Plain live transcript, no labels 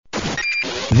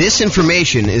This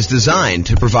information is designed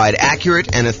to provide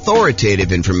accurate and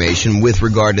authoritative information with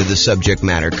regard to the subject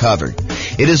matter covered.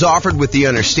 It is offered with the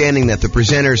understanding that the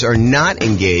presenters are not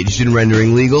engaged in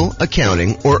rendering legal,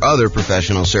 accounting, or other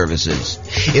professional services.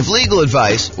 If legal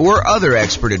advice or other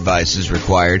expert advice is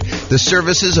required, the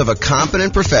services of a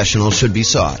competent professional should be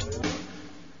sought.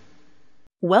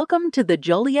 Welcome to the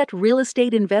Joliet Real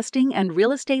Estate Investing and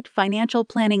Real Estate Financial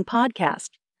Planning Podcast.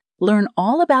 Learn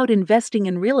all about investing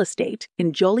in real estate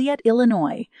in Joliet,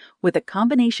 Illinois, with a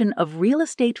combination of real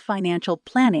estate financial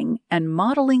planning and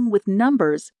modeling with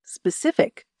numbers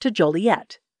specific to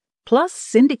Joliet, plus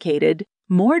syndicated,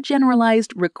 more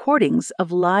generalized recordings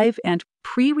of live and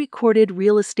pre-recorded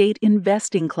real estate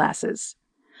investing classes.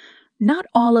 Not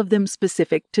all of them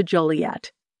specific to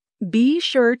Joliet. Be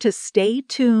sure to stay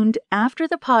tuned after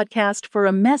the podcast for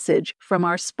a message from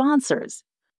our sponsors.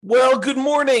 Well, good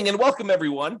morning and welcome,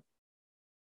 everyone.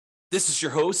 This is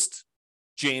your host,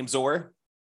 James Orr,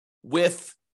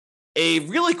 with a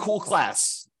really cool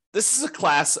class. This is a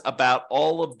class about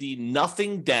all of the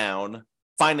nothing down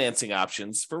financing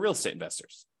options for real estate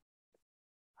investors.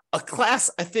 A class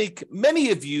I think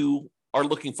many of you are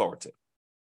looking forward to.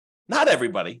 Not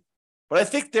everybody, but I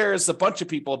think there's a bunch of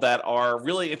people that are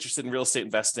really interested in real estate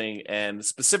investing and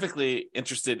specifically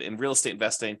interested in real estate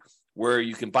investing where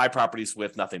you can buy properties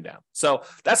with nothing down. So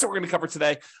that's what we're going to cover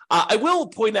today. I will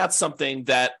point out something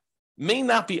that may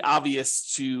not be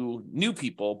obvious to new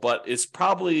people, but is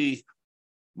probably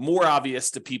more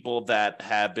obvious to people that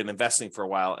have been investing for a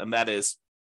while. And that is,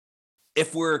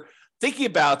 if we're thinking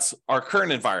about our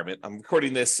current environment, I'm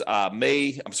recording this March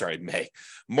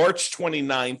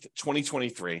 29th,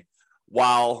 2023,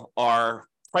 while our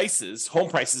home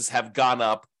prices have gone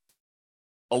up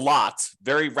a lot,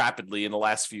 very rapidly in the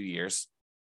last few years.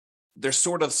 They're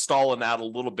sort of stalling out a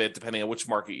little bit, depending on which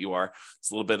market you are.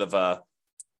 It's a little bit of a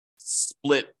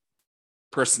split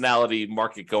personality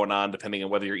market going on, depending on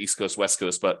whether you're East Coast, West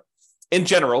Coast. But in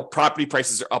general, property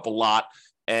prices are up a lot,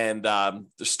 and they're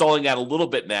stalling out a little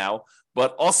bit now.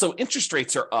 But also interest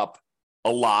rates are up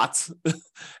a lot,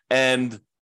 and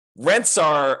rents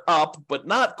are up, but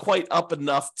not quite up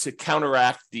enough to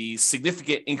counteract the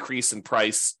significant increase in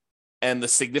price and the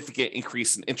significant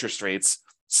increase in interest rates.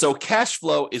 So cash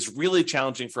flow is really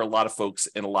challenging for a lot of folks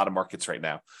in a lot of markets right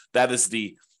now. That is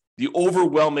the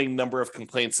overwhelming number of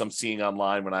complaints I'm seeing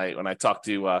online when I talk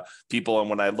to people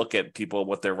and when I look at people,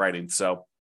 what they're writing. So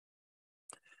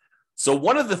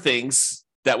one of the things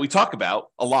that we talk about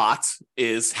a lot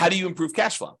is, how do you improve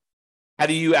cash flow? How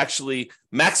do you actually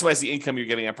maximize the income you're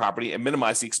getting on property and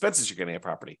minimize the expenses you're getting on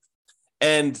property?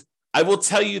 And I will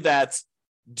tell you that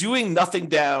doing nothing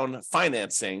down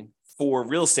financing for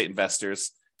real estate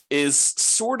investors is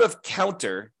sort of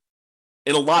counter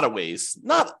in a lot of ways,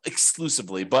 not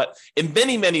exclusively, but in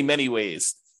many, many, many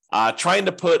ways. Trying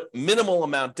to put minimal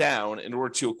amount down in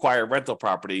order to acquire rental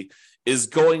property is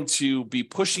going to be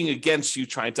pushing against you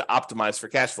trying to optimize for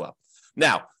cash flow.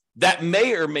 Now, that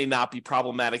may or may not be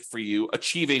problematic for you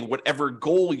achieving whatever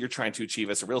goal you're trying to achieve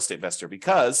as a real estate investor,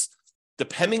 because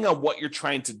depending on what you're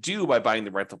trying to do by buying the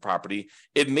rental property,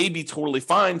 it may be totally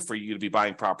fine for you to be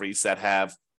buying properties that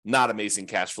have not amazing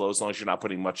cash flow, as long as you're not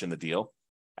putting much in the deal,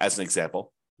 as an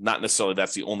example. Not necessarily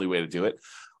that's the only way to do it.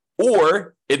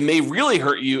 Or it may really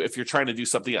hurt you if you're trying to do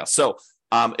something else. So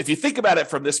if you think about it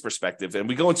from this perspective, and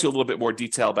we go into a little bit more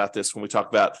detail about this when we talk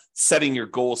about setting your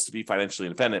goals to be financially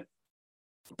independent,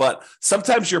 but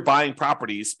sometimes you're buying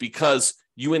properties because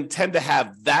you intend to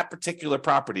have that particular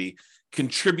property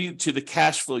contribute to the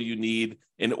cash flow you need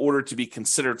in order to be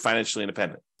considered financially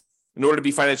independent. In order to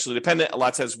be financially independent, a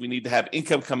lot of times we need to have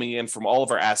income coming in from all of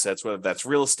our assets, whether that's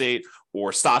real estate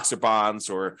or stocks or bonds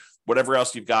or whatever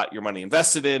else you've got your money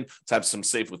invested in, to have some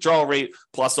safe withdrawal rate,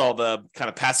 plus all the kind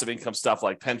of passive income stuff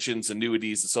like pensions,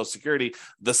 annuities, and Social Security.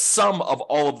 The sum of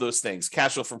all of those things,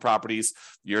 cash flow from properties,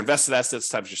 your invested assets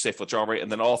times your safe withdrawal rate, and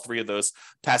then all three of those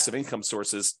passive income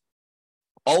sources,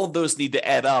 all of those need to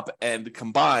add up and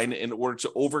combine in order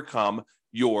to overcome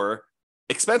your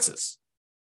expenses.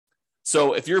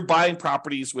 So if you're buying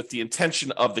properties with the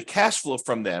intention of the cash flow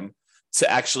from them to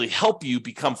actually help you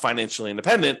become financially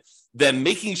independent, then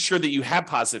making sure that you have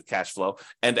positive cash flow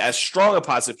and as strong a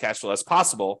positive cash flow as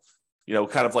possible,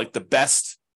 kind of like the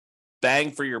best bang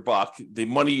for your buck, the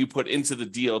money you put into the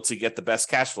deal to get the best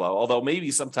cash flow. Although maybe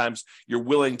sometimes you're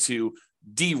willing to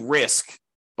de-risk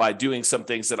by doing some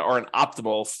things that aren't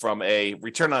optimal from a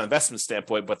return on investment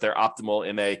standpoint, but they're optimal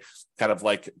in a kind of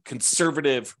like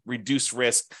conservative, reduced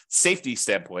risk safety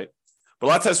standpoint. But a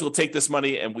lot of times we'll take this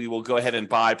money and we will go ahead and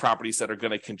buy properties that are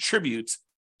going to contribute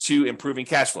to improving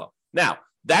cash flow. Now,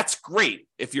 that's great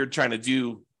if you're trying to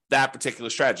do that particular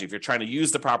strategy, if you're trying to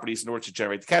use the properties in order to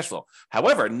generate the cash flow.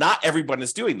 However, not everyone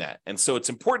is doing that. And so it's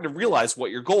important to realize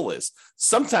what your goal is.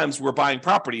 Sometimes we're buying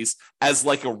properties as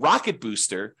like a rocket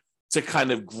booster to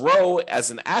kind of grow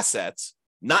as an asset,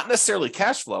 not necessarily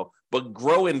cash flow, but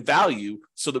grow in value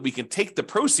so that we can take the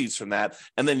proceeds from that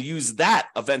and then use that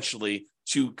eventually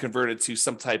to convert it to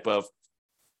some type of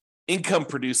income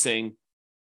producing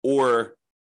or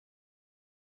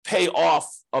pay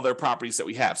off other properties that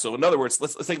we have. So in other words,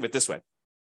 let's think of it this way.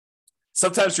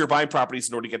 Sometimes you're buying properties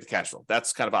in order to get the cash flow.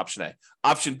 That's kind of option A.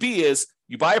 Option B is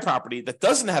you buy a property that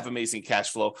doesn't have amazing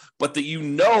cash flow, but that you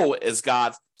know has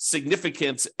got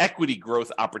significant equity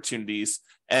growth opportunities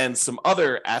and some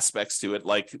other aspects to it,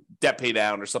 like debt pay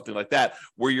down or something like that,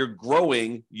 where you're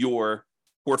growing your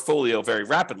portfolio very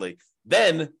rapidly.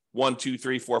 Then 1, 2,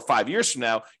 3, 4, 5 years from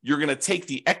now, you're going to take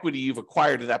the equity you've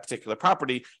acquired in that particular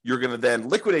property. You're going to then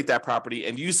liquidate that property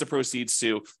and use the proceeds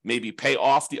to maybe pay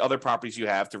off the other properties you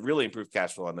have to really improve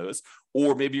cash flow on those.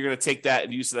 Or maybe you're going to take that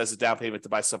and use it as a down payment to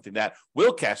buy something that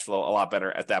will cash flow a lot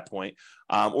better at that point.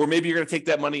 Or maybe you're going to take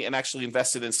that money and actually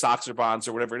invest it in stocks or bonds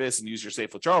or whatever it is and use your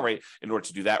safe withdrawal rate in order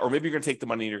to do that. Or maybe you're going to take the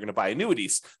money and you're going to buy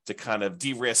annuities to kind of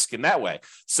de-risk in that way.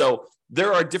 So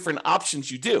there are different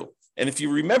options you do. And if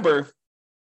you remember,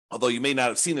 although you may not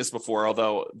have seen this before,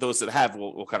 although those that have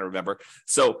will kind of remember.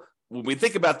 So when we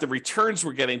think about the returns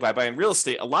we're getting by buying real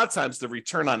estate, a lot of times the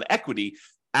return on equity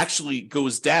actually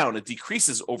goes down. It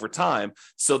decreases over time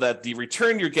so that the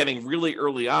return you're getting really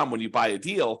early on when you buy a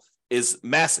deal is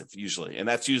massive usually. And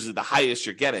that's usually the highest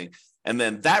you're getting. And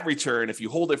then that return, if you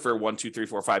hold it for 1, 2, 3,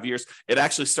 4, 5 years, it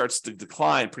actually starts to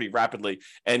decline pretty rapidly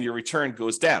and your return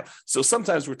goes down. So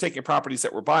sometimes we're taking properties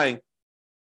that we're buying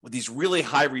with these really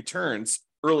high returns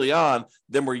early on,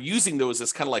 then we're using those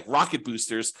as kind of like rocket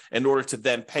boosters in order to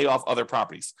then pay off other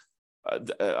properties.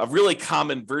 A really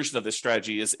common version of this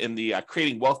strategy is in the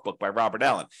Creating Wealth book by Robert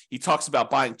Allen. He talks about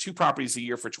buying 2 properties a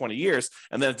year for 20 years,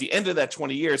 and then at the end of that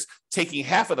 20 years, taking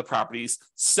half of the properties,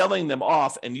 selling them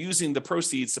off, and using the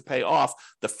proceeds to pay off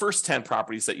the first 10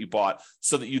 properties that you bought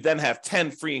so that you then have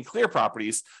 10 free and clear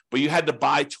properties, but you had to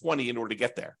buy 20 in order to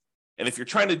get there. And if you're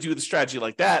trying to do the strategy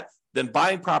like that, then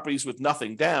buying properties with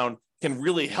nothing down can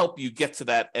really help you get to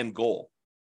that end goal.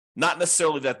 Not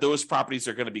necessarily that those properties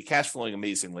are going to be cash flowing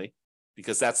amazingly,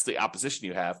 because that's the opposition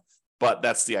you have, but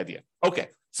that's the idea. Okay,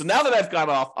 so now that I've gone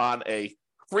off on a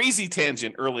crazy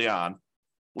tangent early on,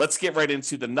 let's get right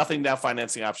into the nothing down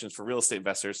financing options for real estate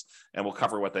investors, and we'll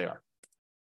cover what they are.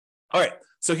 All right,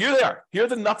 so here they are. Here are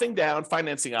the nothing down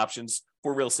financing options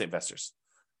for real estate investors.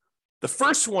 The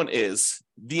first one is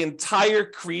the entire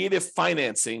creative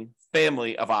financing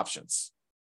family of options.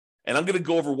 And I'm going to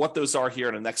go over what those are here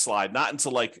in the next slide, not into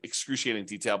like excruciating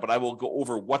detail, but I will go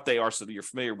over what they are so that you're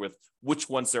familiar with which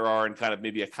ones there are and kind of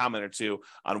maybe a comment or two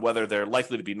on whether they're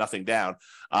likely to be nothing down.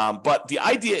 But the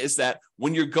idea is that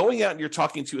when you're going out and you're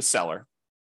talking to a seller,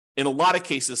 in a lot of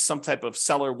cases, some type of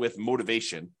seller with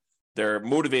motivation, they're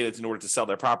motivated in order to sell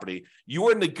their property, you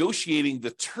are negotiating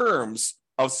the terms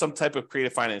of some type of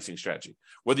creative financing strategy.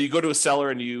 Whether you go to a seller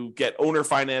and you get owner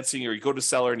financing, or you go to a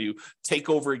seller and you take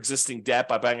over existing debt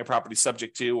by buying a property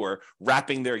subject to or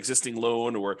wrapping their existing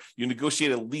loan, or you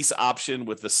negotiate a lease option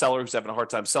with the seller who's having a hard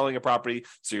time selling a property,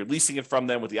 so you're leasing it from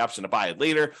them with the option to buy it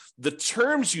later. The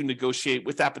terms you negotiate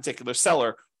with that particular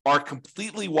seller are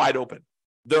completely wide open.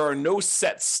 There are no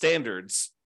set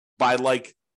standards by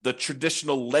like the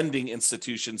traditional lending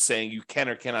institutions saying you can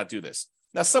or cannot do this.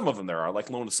 Now, some of them there are, like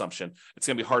loan assumption. It's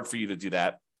going to be hard for you to do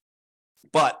that.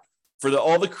 But for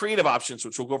all the creative options,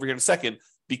 which we'll go over here in a second,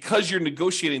 because you're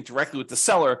negotiating directly with the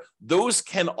seller, those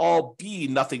can all be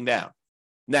nothing down.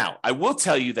 Now, I will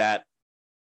tell you that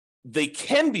they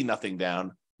can be nothing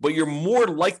down, but you're more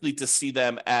likely to see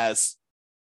them as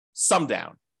some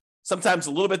down. Sometimes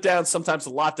a little bit down, sometimes a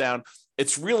lot down.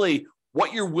 It's really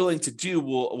what you're willing to do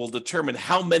will determine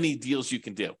how many deals you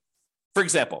can do. For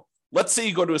example, let's say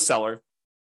you go to a seller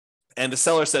and the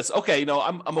seller says, okay,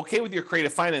 I'm okay with your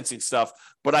creative financing stuff,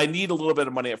 but I need a little bit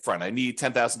of money up front. I need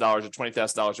 $10,000 or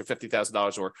 $20,000 or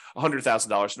 $50,000 or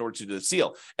 $100,000 in order to do this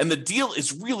deal. And the deal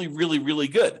is really, really, really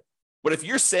good. But if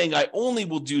you're saying I only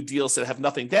will do deals that have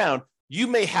nothing down, you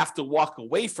may have to walk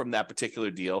away from that particular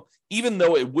deal, even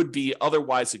though it would be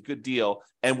otherwise a good deal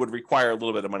and would require a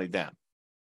little bit of money down.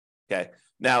 Okay.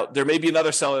 Now, there may be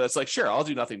another seller that's like, sure, I'll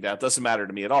do nothing down. It doesn't matter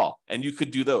to me at all. And you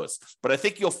could do those. But I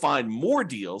think you'll find more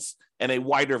deals and a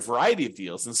wider variety of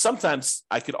deals. And sometimes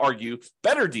I could argue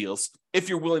better deals if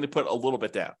you're willing to put a little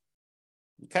bit down.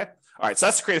 Okay. All right. So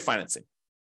that's creative financing.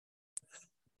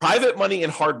 Private money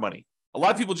and hard money. A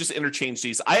lot of people just interchange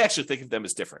these. I actually think of them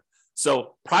as different.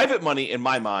 So private money, in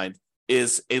my mind,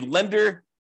 is a lender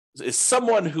is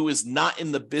someone who is not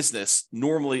in the business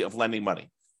normally of lending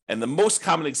money. And the most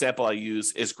common example I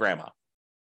use is grandma.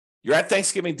 You're at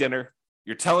Thanksgiving dinner.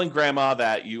 You're telling grandma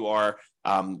that you are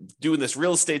doing this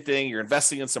real estate thing. You're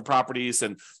investing in some properties,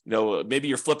 and maybe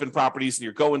you're flipping properties, and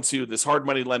you're going to this hard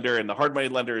money lender, and the hard money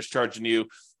lender is charging you,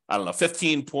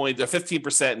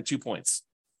 15% and 2 points.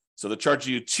 So they're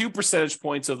charging you 2 percentage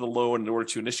points of the loan in order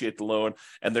to initiate the loan,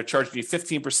 and they're charging you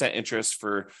 15% interest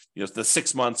for the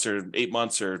 6 months or 8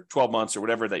 months or 12 months or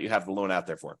whatever that you have the loan out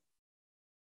there for.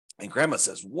 And grandma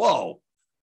says, "Whoa,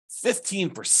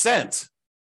 15%.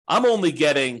 I'm only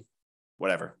getting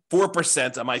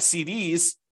 4% on my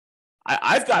CDs.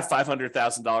 I've got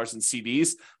 $500,000 in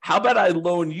CDs. How about I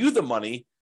loan you the money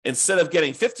instead of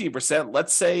getting 15%?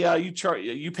 Let's say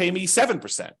you pay me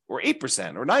 7% or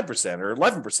 8% or 9% or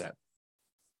 11%."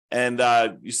 And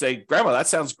you say, "Grandma, that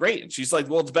sounds great." And she's like,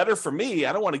 "Well, it's better for me.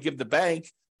 I don't want to give the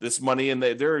bank this money, and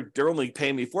they're only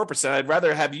paying me 4%. I'd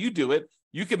rather have you do it.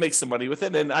 You can make some money with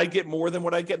it, and I get more than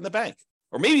what I get in the bank."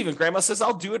 Or maybe even grandma says,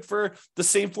 "I'll do it for the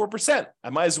same 4%.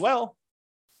 I might as well."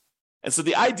 And so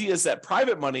the idea is that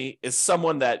private money is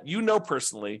someone that you know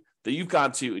personally, that you've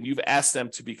gone to, and you've asked them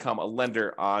to become a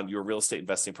lender on your real estate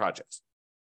investing projects.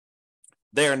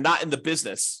 They are not in the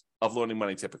business of loaning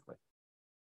money typically.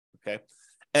 Okay.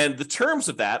 And the terms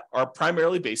of that are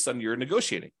primarily based on your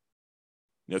negotiating.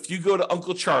 If you go to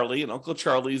Uncle Charlie, and Uncle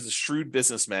Charlie is a shrewd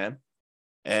businessman,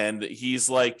 and he's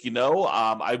like,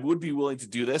 I would be willing to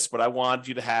do this, but I want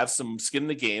you to have some skin in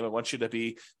the game. I want you to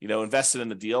be, invested in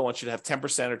the deal. I want you to have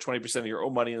 10% or 20% of your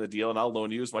own money in the deal, and I'll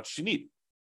loan you as much as you need.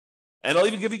 And I'll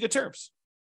even give you good terms.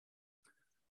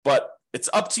 But it's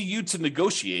up to you to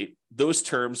negotiate those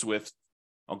terms with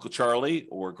Uncle Charlie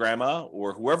or grandma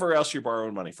or whoever else you're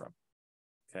borrowing money from.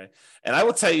 Okay. And I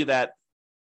will tell you that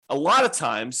a lot of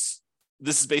times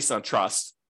this is based on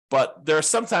trust. But there are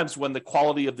sometimes when the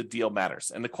quality of the deal matters,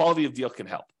 and the quality of deal can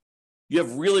help. You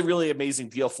have really, really amazing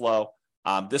deal flow.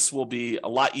 This will be a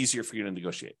lot easier for you to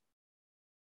negotiate.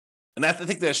 And I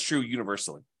think that's true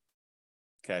universally,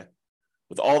 okay,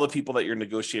 with all the people that you're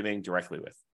negotiating directly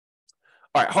with.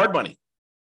 All right, hard money.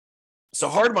 So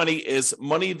hard money is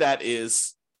money that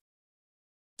is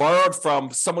borrowed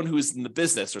from someone who is in the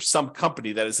business, or some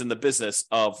company that is in the business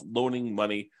of loaning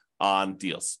money on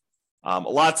deals. A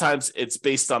lot of times it's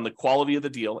based on the quality of the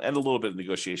deal and a little bit of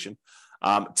negotiation.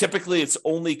 Typically, it's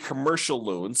only commercial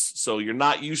loans, so you're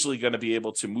not usually going to be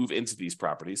able to move into these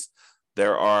properties.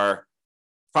 There are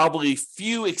probably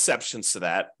few exceptions to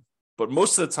that, but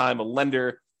most of the time, a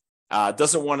lender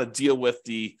doesn't want to deal with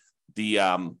the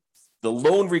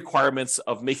loan requirements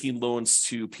of making loans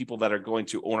to people that are going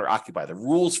to own or occupy. The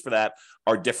rules for that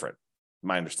are different,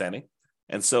 my understanding,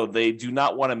 and so they do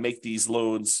not want to make these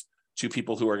loans to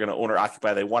people who are going to own or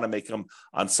occupy. They want to make them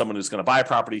on someone who's going to buy a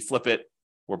property, flip it,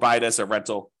 or buy it as a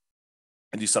rental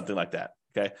and do something like that.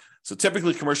 Okay. So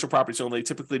typically commercial properties only,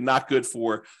 typically not good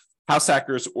for house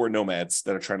hackers or nomads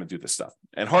that are trying to do this stuff.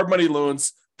 And hard money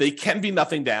loans, they can be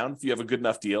nothing down if you have a good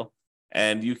enough deal,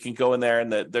 and you can go in there,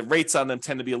 and the rates on them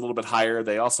tend to be a little bit higher.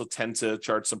 They also tend to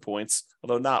charge some points,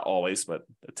 although not always, but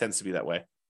it tends to be that way.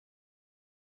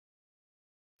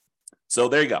 So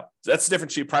there you go. That's the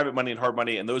difference between private money and hard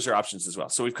money, and those are options as well.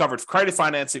 So we've covered credit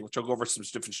financing, which I'll go over some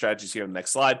different strategies here in the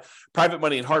next slide. Private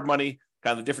money and hard money,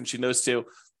 kind of the difference between those two.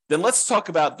 Then let's talk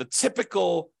about the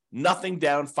typical nothing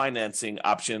down financing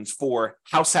options for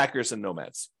house hackers and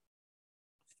nomads.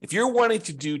 If you're wanting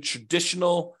to do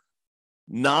traditional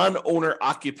non-owner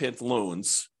occupant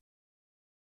loans,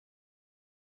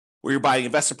 where you're buying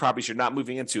investment properties, you're not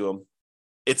moving into them,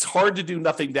 it's hard to do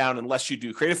nothing down unless you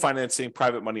do creative financing,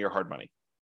 private money, or hard money.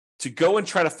 To go and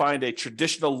try to find a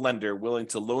traditional lender willing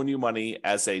to loan you money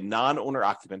as a non-owner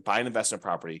occupant, buy an investment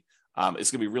property, is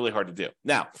going to be really hard to do.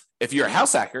 Now, if you're a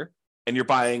house hacker and you're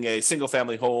buying a single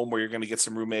family home where you're going to get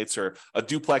some roommates, or a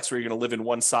duplex where you're going to live in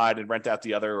one side and rent out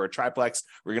the other, or a triplex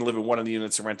where you're going to live in one of the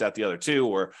units and rent out the other two,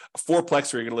 or a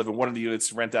fourplex where you're going to live in one of the units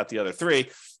and rent out the other three.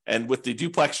 And with the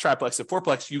duplex, triplex, and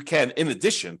fourplex, you can, in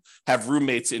addition, have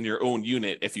roommates in your own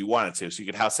unit if you wanted to. So you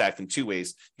could house hack in two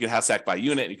ways. You can house hack by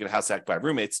unit, and you can house hack by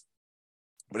roommates.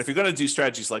 But if you're going to do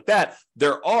strategies like that,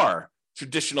 there are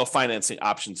traditional financing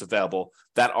options available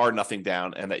that are nothing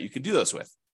down and that you can do those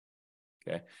with.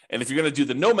 Okay. And if you're going to do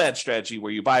the nomad strategy,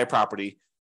 where you buy a property,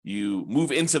 you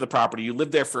move into the property, you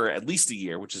live there for at least a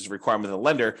year, which is a requirement of the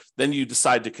lender, then you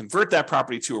decide to convert that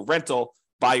property to a rental,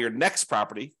 buy your next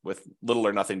property with little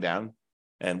or nothing down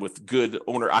and with good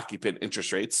owner-occupant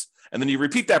interest rates. And then you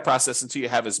repeat that process until you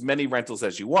have as many rentals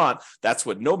as you want. That's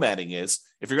what nomading is.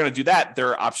 If you're going to do that, there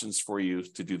are options for you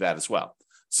to do that as well.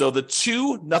 So the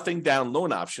two nothing down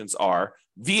loan options are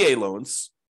VA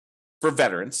loans, for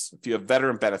veterans. If you have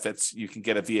veteran benefits, you can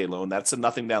get a VA loan. That's a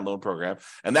nothing down loan program.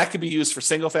 And that could be used for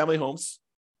single family homes.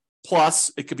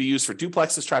 Plus, it could be used for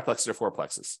duplexes, triplexes, or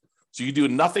fourplexes. So you do a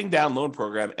nothing down loan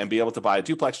program and be able to buy a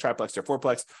duplex, triplex, or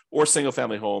fourplex, or single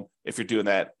family home if you're doing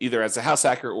that either as a house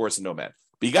hacker or as a nomad.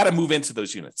 But you got to move into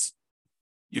those units.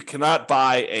 You cannot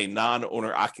buy a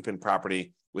non-owner occupant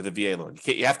property with a VA loan.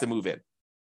 You have to move in.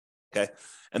 Okay.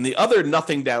 And the other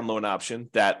nothing down loan option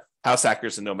that house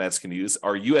hackers and nomads can use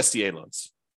are USDA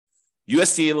loans.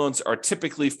 USDA loans are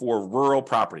typically for rural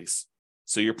properties.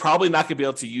 So you're probably not going to be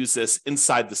able to use this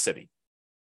inside the city.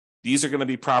 These are going to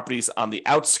be properties on the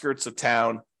outskirts of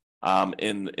town,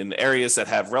 in areas that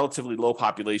have relatively low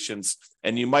populations,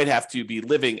 and you might have to be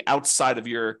living outside of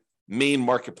your main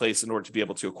marketplace in order to be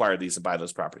able to acquire these and buy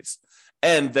those properties.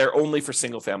 And they're only for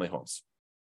single family homes.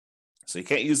 So you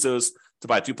can't use those to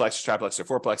buy duplex, triplex, or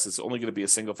fourplex. It's only going to be a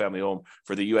single family home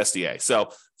for the USDA. So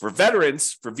for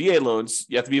veterans, for VA loans,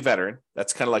 you have to be a veteran.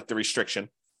 That's kind of like the restriction.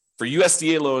 For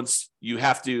USDA loans, you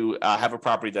have to have a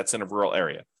property that's in a rural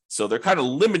area. So they're kind of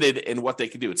limited in what they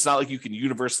can do. It's not like you can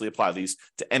universally apply these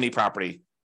to any property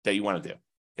that you want to do.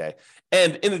 Okay.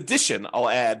 And in addition, I'll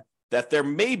add that there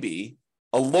may be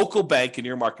a local bank in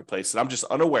your marketplace that I'm just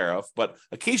unaware of, but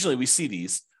occasionally we see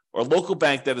these, or a local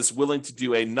bank that is willing to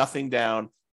do a nothing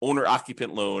down owner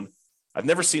occupant loan. I've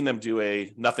never seen them do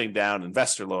a nothing down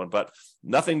investor loan, but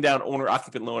nothing down owner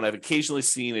occupant loan. I've occasionally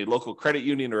seen a local credit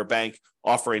union or a bank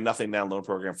offer a nothing down loan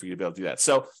program for you to be able to do that.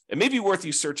 So it may be worth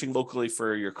you searching locally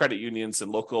for your credit unions and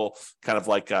local kind of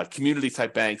like community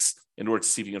type banks in order to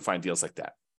see if you can find deals like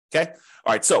that. Okay.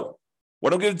 All right. So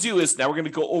what I'm going to do is now we're going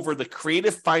to go over the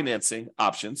creative financing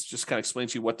options, just kind of explain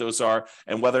to you what those are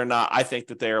and whether or not I think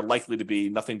that they are likely to be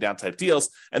nothing down type deals.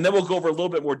 And then we'll go over a little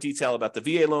bit more detail about the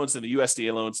VA loans and the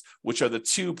USDA loans, which are the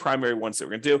two primary ones that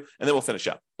we're going to do. And then we'll finish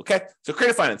up. Okay. So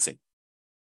creative financing.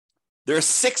 There are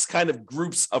 6 kind of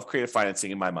groups of creative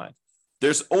financing in my mind.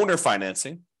 There's owner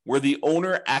financing, where the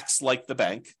owner acts like the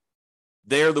bank.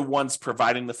 They're the ones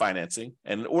providing the financing.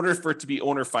 And in order for it to be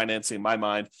owner financing, in my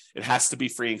mind, it has to be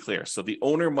free and clear. So the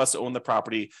owner must own the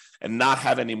property and not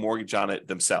have any mortgage on it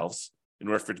themselves in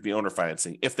order for it to be owner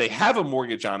financing. If they have a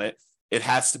mortgage on it, it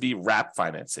has to be wrap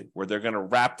financing, where they're going to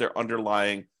wrap their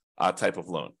underlying type of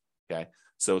loan. Okay.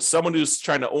 So someone who's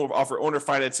trying to offer owner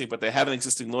financing, but they have an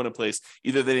existing loan in place,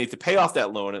 either they need to pay off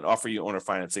that loan and offer you owner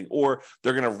financing, or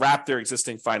they're going to wrap their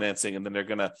existing financing and then they're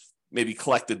going to maybe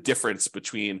collect the difference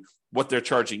between what they're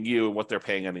charging you and what they're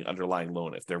paying on the underlying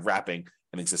loan if they're wrapping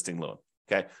an existing loan.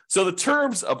 Okay. So the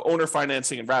terms of owner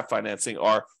financing and wrap financing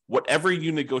are whatever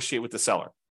you negotiate with the seller.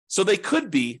 So they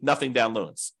could be nothing down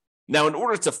loans. Now, in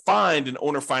order to find an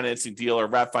owner financing deal or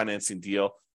wrap financing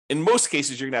deal, in most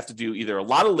cases, you're going to have to do either a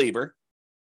lot of labor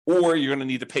or you're going to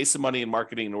need to pay some money in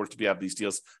marketing in order to be able to have these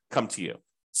deals come to you.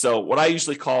 So what I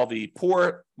usually call the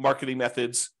poor marketing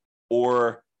methods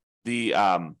or the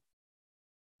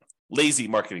lazy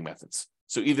marketing methods.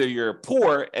 So either you're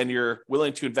poor and you're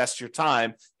willing to invest your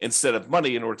time instead of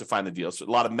money in order to find the deals, so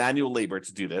a lot of manual labor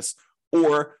to do this,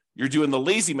 or you're doing the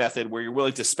lazy method where you're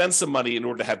willing to spend some money in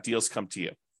order to have deals come to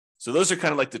you. So those are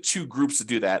kind of like the 2 groups to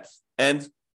do that. And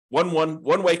one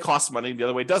way costs money and the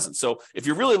other way doesn't. So if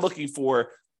you're really looking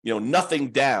for,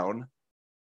 nothing down,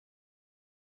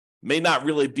 may not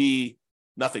really be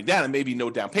nothing down. It may be no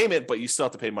down payment, but you still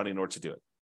have to pay money in order to do it.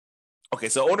 Okay,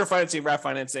 so owner financing, wrap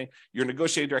financing, you're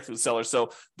negotiating directly with the seller.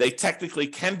 So they technically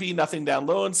can be nothing down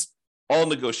loans, all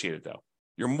negotiated though.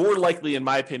 You're more likely, in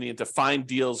my opinion, to find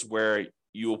deals where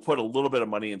you will put a little bit of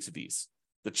money into these.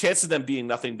 The chance of them being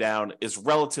nothing down is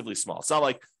relatively small. It's not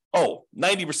like,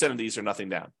 90% of these are nothing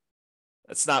down.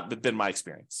 That's not been my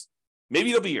experience.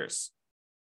 Maybe it'll be yours.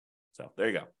 So there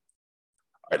you go. All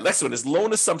right, next one is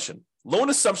loan assumption. Loan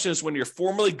assumption is when you're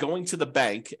formally going to the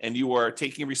bank and you are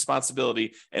taking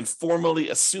responsibility and formally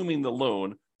assuming the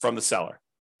loan from the seller.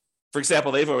 For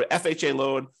example, they have an FHA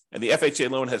loan and the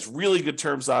FHA loan has really good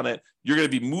terms on it. You're going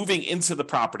to be moving into the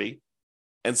property.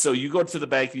 And so you go to the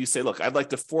bank and you say, look, I'd like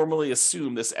to formally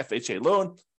assume this FHA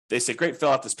loan. They say, great, fill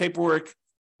out this paperwork.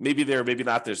 Maybe there, maybe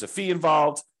not. There's a fee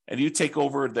involved. And you take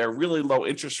over their really low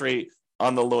interest rate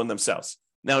on the loan themselves.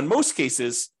 Now, in most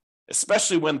cases,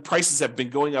 especially when prices have been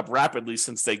going up rapidly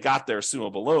since they got their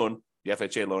assumable loan, the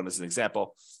FHA loan as an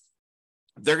example,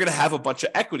 they're going to have a bunch of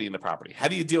equity in the property. How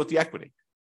do you deal with the equity?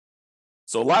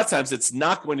 So a lot of times it's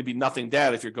not going to be nothing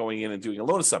down if you're going in and doing a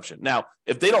loan assumption. Now,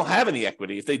 if they don't have any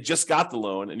equity, if they just got the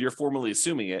loan and you're formally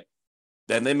assuming it,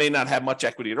 then they may not have much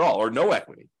equity at all or no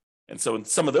equity. And so in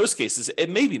some of those cases, it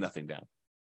may be nothing down.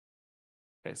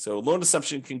 Okay, so loan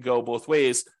assumption can go both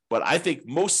ways, But I think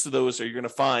most of those are you're going to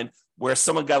find where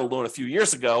someone got a loan a few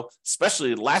years ago,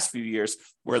 especially the last few years,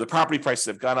 where the property prices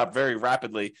have gone up very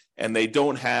rapidly and they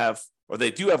don't have, or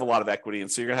they do have a lot of equity. And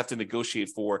so you're going to have to negotiate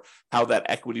for how that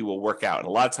equity will work out. And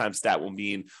a lot of times that will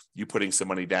mean you putting some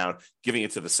money down, giving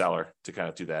it to the seller to kind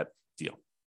of do that deal.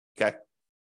 Okay.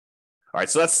 All right.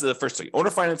 So that's the first thing: owner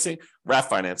financing, RAF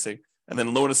financing, and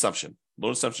then loan assumption.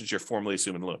 Loan assumptions, you're formally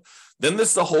assuming the loan. Then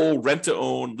there's the whole rent to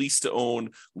own, lease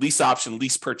option,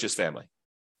 lease purchase family,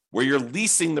 where you're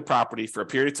leasing the property for a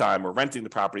period of time or renting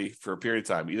the property for a period of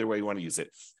time, either way you want to use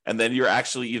it. And then you're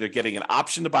actually either getting an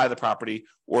option to buy the property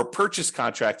or a purchase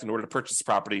contract in order to purchase the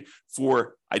property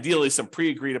for ideally some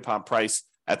pre-agreed upon price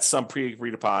at some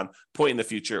pre-agreed upon point in the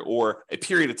future, or a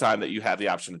period of time that you have the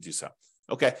option to do so.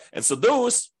 Okay. And so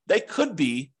those, they could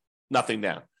be nothing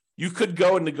down. You could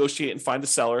go and negotiate and find a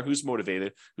seller who's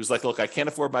motivated, who's like, look, I can't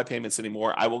afford my payments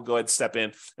anymore. I will go ahead and step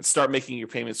in and start making your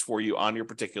payments for you on your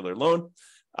particular loan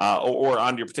or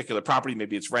on your particular property.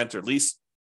 Maybe it's rent or lease.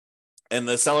 And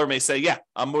the seller may say, yeah,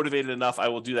 I'm motivated enough. I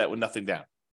will do that with nothing down.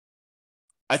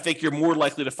 I think you're more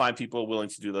likely to find people willing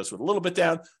to do this with a little bit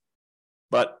down,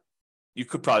 but you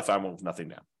could probably find one with nothing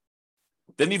down.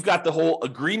 Then you've got the whole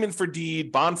agreement for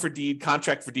deed, bond for deed,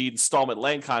 contract for deed, installment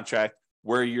land contract,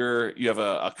 where you have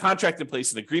a contract in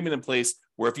place, an agreement in place,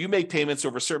 where if you make payments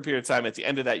over a certain period of time, at the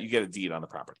end of that, you get a deed on the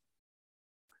property.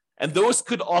 And those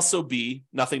could also be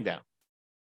nothing down.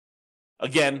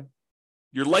 Again,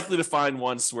 you're likely to find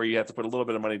ones where you have to put a little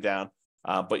bit of money down,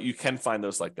 but you can find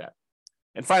those like that.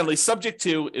 And finally, subject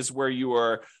to is where you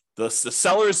are, the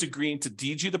seller is agreeing to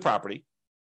deed you the property,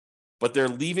 but they're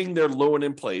leaving their loan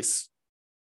in place,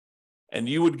 and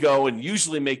you would go and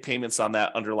usually make payments on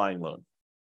that underlying loan.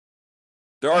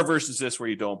 There are versions of this where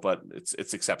you don't, but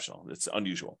it's exceptional. It's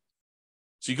unusual.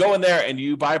 So you go in there and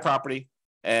you buy a property,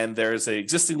 and there's an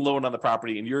existing loan on the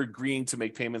property, and you're agreeing to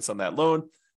make payments on that loan,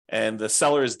 and the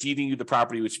seller is deeding you the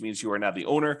property, which means you are now the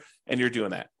owner, and you're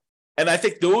doing that. And I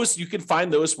think those, you can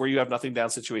find those where you have nothing down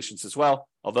situations as well,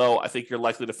 although I think you're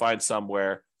likely to find some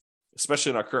where, especially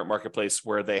in our current marketplace,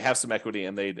 where they have some equity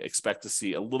and they'd expect to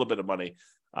see a little bit of money.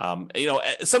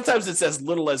 Sometimes it's as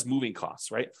little as moving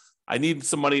costs, right? I need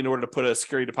some money in order to put a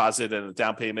security deposit and a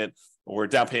down payment or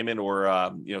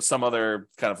some other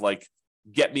kind of like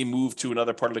get me moved to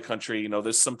another part of the country.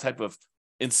 There's some type of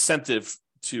incentive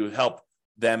to help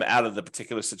them out of the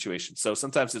particular situation. So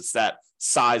sometimes it's that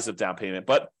size of down payment,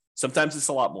 but sometimes it's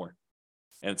a lot more,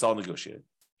 and it's all negotiated.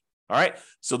 All right.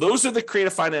 So those are the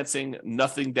creative financing,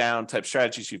 nothing down type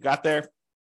strategies you've got there.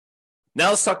 Now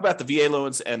let's talk about the VA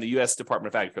loans and the U.S.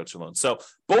 Department of Agriculture loans. So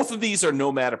both of these are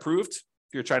Nomad approved.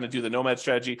 If you're trying to do the Nomad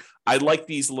strategy, I like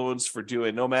these loans for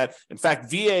doing Nomad. In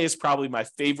fact, VA is probably my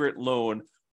favorite loan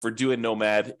for doing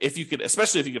Nomad,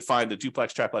 especially if you could find a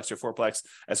duplex, triplex, or fourplex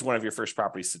as one of your first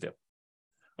properties to do.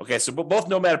 Okay, so both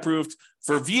Nomad approved.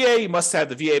 For VA, you must have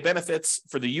the VA benefits.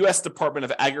 For the U.S. Department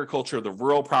of Agriculture, the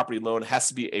rural property loan has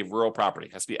to be a rural property,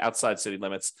 has to be outside city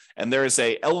limits. And there is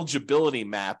a eligibility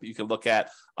map you can look at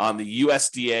on the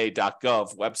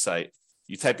USDA.gov website.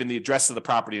 You type in the address of the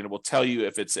property, and it will tell you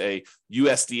if it's a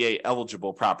USDA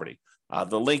eligible property.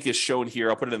 The link is shown here.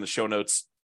 I'll put it in the show notes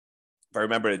if I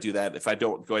remember to do that. If I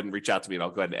don't, go ahead and reach out to me, and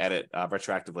I'll go ahead and add it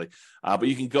retroactively. But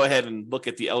you can go ahead and look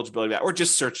at the eligibility map, or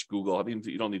just search Google. I mean,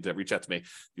 you don't need to reach out to me.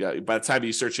 By the time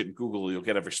you search it in Google, you'll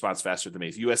get a response faster than me.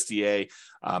 It's USDA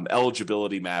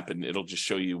eligibility map, and it'll just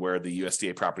show you where the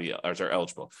USDA property are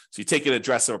eligible. So you take an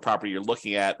address of a property you're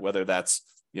looking at, whether that's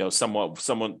some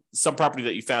property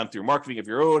that you found through marketing of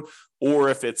your own, or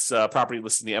if it's property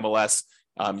listed in the MLS,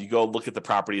 you go look at the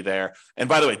property there. And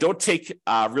by the way, don't take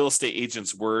real estate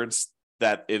agents' words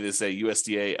that it is a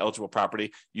USDA eligible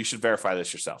property. You should verify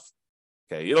this yourself.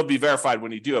 Okay, it'll be verified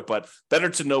when you do it, but better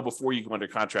to know before you go under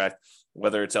contract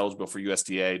whether it's eligible for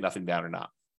USDA, nothing down or not.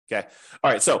 Okay.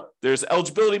 All right. So there's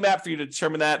eligibility map for you to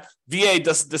determine that. VA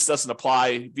this doesn't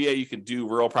apply. VA, you can do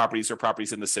rural properties or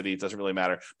properties in the city. It doesn't really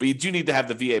matter. But you do need to have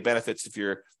the VA benefits if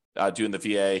you're doing the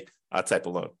VA type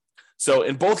of loan. So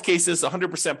in both cases,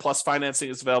 100% plus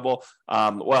financing is available.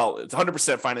 It's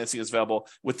 100% financing is available.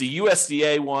 With the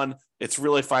USDA one, it's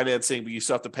really financing, but you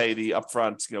still have to pay the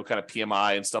upfront, kind of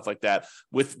PMI and stuff like that.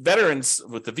 With veterans,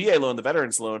 with the VA loan, the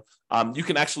veterans loan, you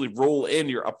can actually roll in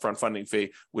your upfront funding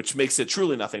fee, which makes it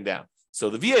truly nothing down.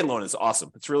 So the VA loan is awesome.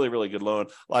 It's really, really good loan.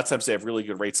 A lot of times they have really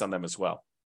good rates on them as well.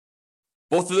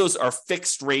 Both of those are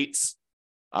fixed rates.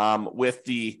 With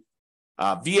the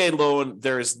VA loan,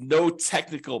 there is no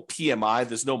technical PMI.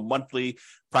 There's no monthly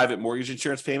private mortgage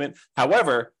insurance payment.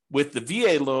 However, With the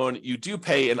VA loan, you do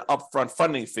pay an upfront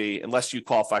funding fee unless you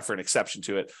qualify for an exception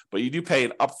to it, but you do pay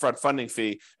an upfront funding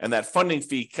fee, and that funding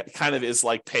fee kind of is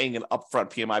like paying an upfront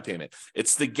PMI payment.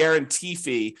 It's the guarantee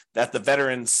fee that the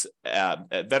Veterans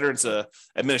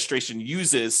Administration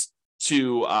uses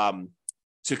to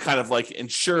kind of like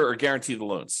insure or guarantee the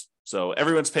loans. So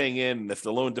everyone's paying in, and if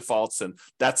the loan defaults, and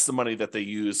that's the money that they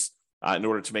use in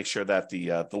order to make sure that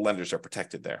the lenders are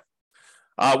protected there.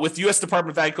 With the U.S.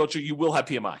 Department of Agriculture, you will have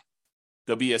PMI.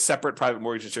 There'll be a separate private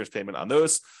mortgage insurance payment on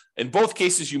those. In both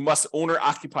cases, you must own or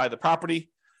occupy the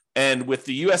property. And with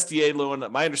the USDA loan,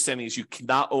 my understanding is you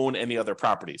cannot own any other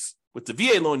properties. With the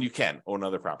VA loan, you can own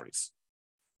other properties.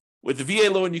 With the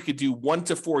VA loan, you could do 1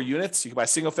 to 4 units. You can buy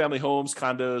single-family homes,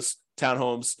 condos,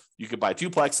 townhomes. You could buy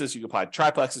duplexes. You could buy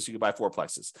triplexes. You could buy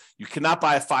fourplexes. You cannot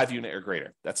buy a 5-unit or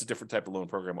greater. That's a different type of loan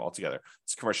program altogether.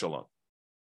 It's a commercial loan.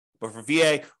 But for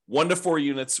VA, 1 to 4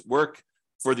 units work.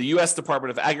 For the U.S. Department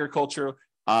of Agriculture,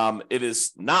 it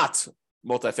is not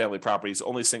multifamily properties,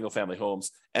 only single-family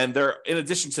homes. And in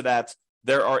addition to that,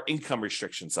 there are income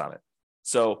restrictions on it.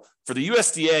 So for the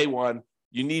USDA one,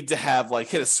 you need to have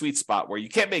hit a sweet spot where you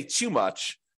can't make too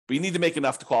much, but you need to make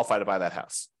enough to qualify to buy that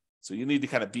house. So you need to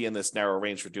kind of be in this narrow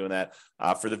range for doing that.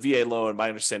 For the VA loan, my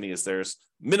understanding is there's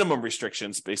minimum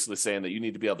restrictions, basically saying that you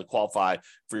need to be able to qualify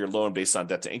for your loan based on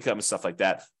debt to income and stuff like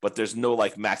that. But there's no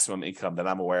maximum income that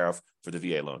I'm aware of for the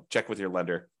VA loan. Check with your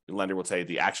lender. Your lender will tell you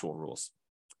the actual rules.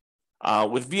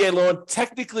 With VA loan,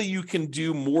 technically you can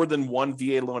do more than one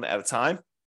VA loan at a time.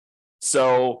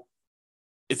 So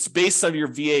it's based on your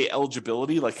VA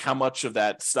eligibility, like how much of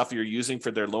that stuff you're using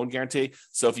for their loan guarantee.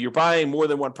 So if you're buying more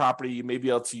than one property, you may be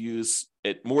able to use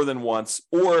it more than once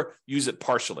or use it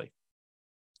partially.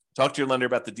 Talk to your lender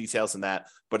about the details in that,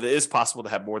 but it is possible to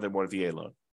have more than one VA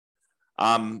loan.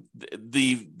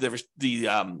 The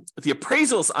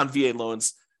appraisals on VA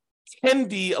loans can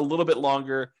be a little bit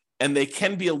longer, and they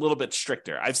can be a little bit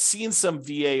stricter. I've seen some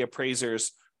VA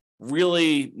appraisers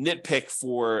really nitpick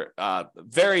for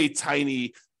very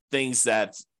tiny things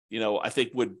that I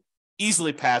think would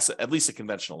easily pass at least a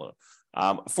conventional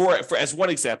loan. For as one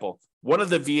example, one of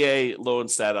the VA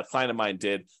loans that a client of mine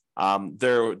did,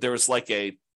 there was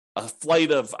a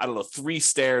flight of 3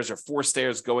 stairs or 4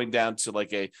 stairs going down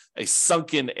to a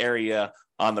sunken area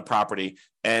on the property,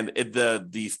 and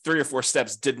the 3 or 4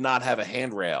 steps did not have a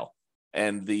handrail,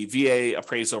 and the VA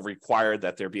appraisal required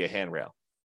that there be a handrail,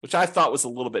 which I thought was a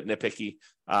little bit nitpicky.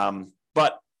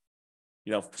 But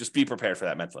just be prepared for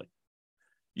that mentally.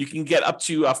 You can get up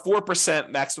to 4%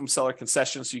 maximum seller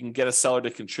concession, so you can get a seller to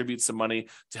contribute some money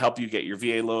to help you get your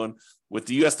VA loan. With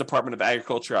the U.S. Department of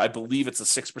Agriculture, I believe it's a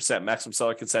 6% maximum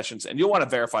seller concessions, and you'll want to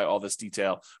verify all this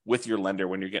detail with your lender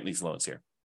when you're getting these loans here.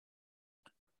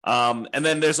 And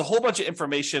then there's a whole bunch of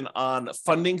information on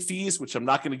funding fees, which I'm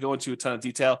not going to go into a ton of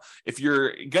detail. If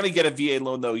you're going to get a VA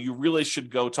loan, though, you really should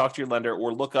go talk to your lender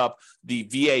or look up the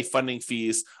VA funding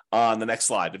fees on the next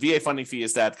slide. The VA funding fee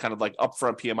is that kind of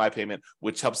upfront PMI payment,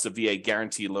 which helps the VA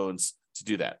guarantee loans to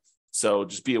do that. So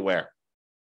just be aware.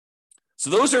 So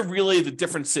those are really the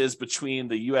differences between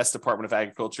the U.S. Department of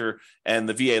Agriculture and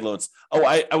the VA loans. Oh,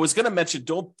 I was going to mention,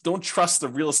 don't trust the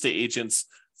real estate agents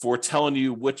for telling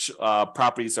you which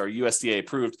properties are USDA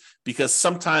approved, because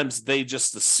sometimes they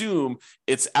just assume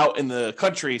it's out in the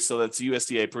country, so that's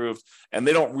USDA approved, and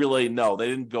they don't really know. They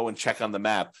didn't go and check on the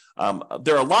map.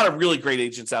 There are a lot of really great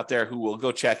agents out there who will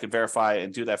go check and verify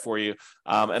and do that for you.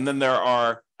 And then there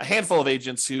are a handful of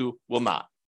agents who will not.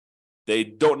 They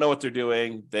don't know what they're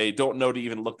doing. They don't know to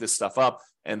even look this stuff up.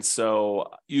 And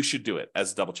so you should do it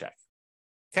as a double check.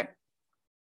 Okay.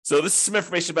 So this is some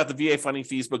information about the VA funding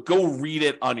fees, but go read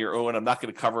it on your own. I'm not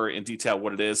going to cover in detail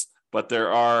what it is, but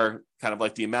there are kind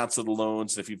of the amounts of the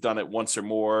loans, if you've done it once or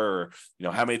more, or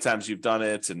how many times you've done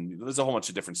it. And there's a whole bunch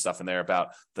of different stuff in there about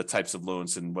the types of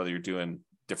loans and whether you're doing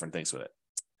different things with it.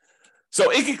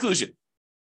 So in conclusion,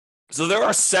 there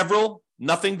are several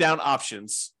nothing down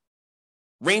options,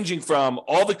 ranging from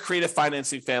all the creative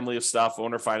financing family of stuff,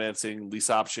 owner financing,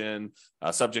 lease option,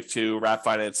 subject to wrap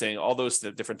financing, all those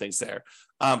different things there,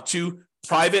 to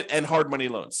private and hard money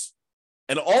loans.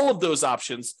 And all of those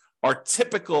options are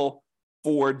typical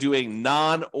for doing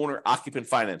non-owner occupant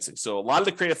financing. So a lot of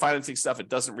the creative financing stuff, it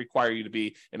doesn't require you to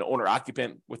be an owner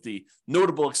occupant, with the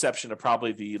notable exception of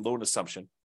probably the loan assumption,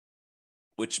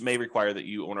 which may require that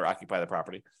you owner occupy the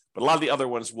property. But a lot of the other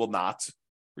ones will not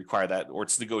require that, or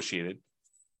it's negotiated.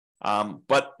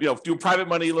 But do private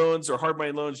money loans or hard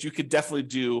money loans, you could definitely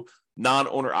do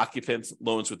non-owner occupant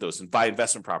loans with those, and buy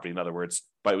investment property, in other words,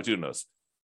 by doing those.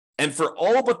 And for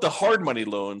all but the hard money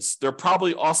loans, there are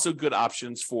probably also good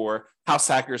options for house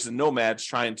hackers and nomads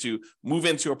trying to move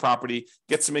into a property,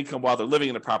 get some income while they're living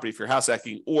in the property if you're house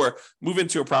hacking, or move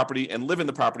into a property and live in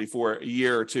the property for a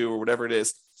year or two or whatever it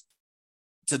is,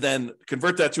 to then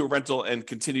convert that to a rental and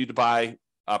continue to buy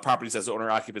properties as owner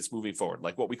occupants moving forward,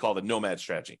 like what we call the nomad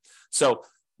strategy. So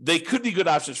they could be good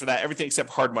options for that, everything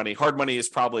except hard money. Hard money is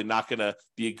probably not going to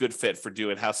be a good fit for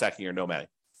doing house hacking or nomading.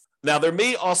 Now, there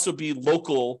may also be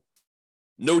local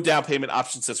no down payment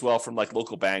options as well from like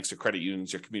local banks or credit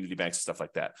unions or community banks and stuff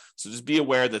like that. So just be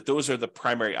aware that those are the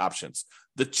primary options.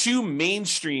 The two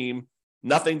mainstream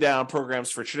nothing down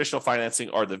programs for traditional financing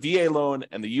are the VA loan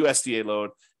and the USDA loan.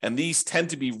 And these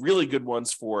tend to be really good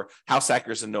ones for house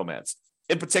hackers and nomads.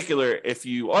 In particular, if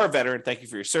you are a veteran, thank you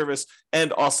for your service.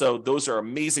 And also, those are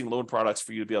amazing loan products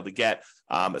for you to be able to get,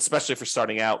 especially for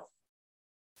starting out.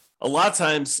 A lot of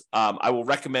times, I will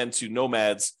recommend to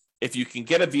nomads, if you can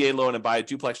get a VA loan and buy a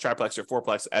duplex, triplex, or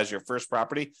fourplex as your first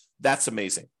property, that's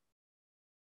amazing.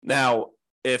 Now,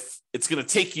 if it's going to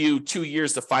take you 2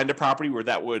 years to find a property where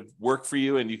that would work for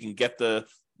you and you can get the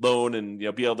loan and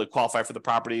be able to qualify for the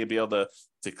property and be able to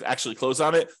actually close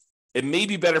on it, it may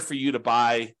be better for you to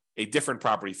buy a different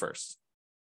property first.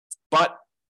 But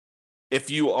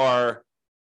if you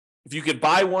could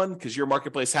buy one because your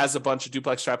marketplace has a bunch of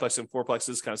duplex, triplex, and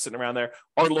fourplexes kind of sitting around there,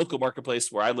 our local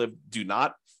marketplace where I live do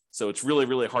not. So it's really,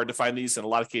 really hard to find these. In a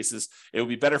lot of cases, it would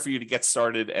be better for you to get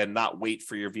started and not wait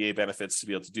for your VA benefits to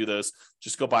be able to do those.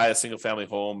 Just go buy a single family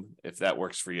home if that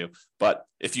works for you. But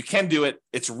if you can do it,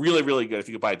 it's really, really good if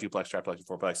you could buy a duplex, triplex, and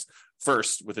fourplex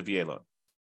first with a VA loan.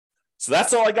 So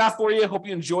that's all I got for you. Hope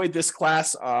you enjoyed this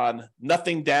class on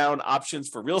nothing down options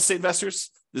for real estate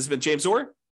investors. This has been James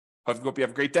Orr. Hope you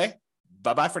have a great day.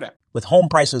 Bye-bye for now. With home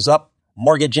prices up,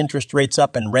 mortgage interest rates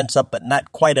up, and rents up, but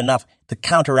not quite enough to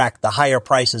counteract the higher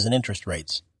prices and interest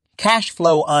rates, cash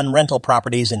flow on rental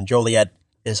properties in Joliet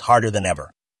is harder than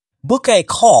ever. Book a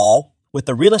call with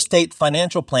the Real Estate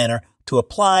Financial Planner to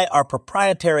apply our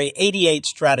proprietary 88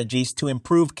 strategies to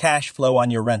improve cash flow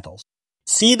on your rentals.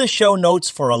 See the show notes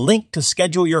for a link to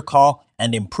schedule your call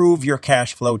and improve your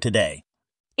cash flow today.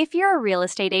 If you're a real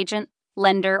estate agent,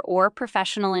 lender, or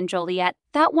professional in Joliet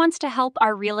that wants to help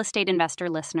our real estate investor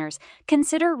listeners,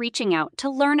 consider reaching out to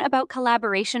learn about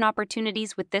collaboration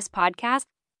opportunities with this podcast.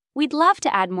 We'd love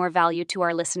to add more value to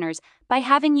our listeners by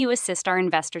having you assist our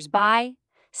investors buy,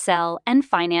 sell, and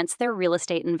finance their real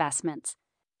estate investments.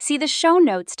 See the show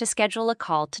notes to schedule a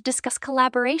call to discuss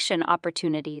collaboration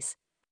opportunities.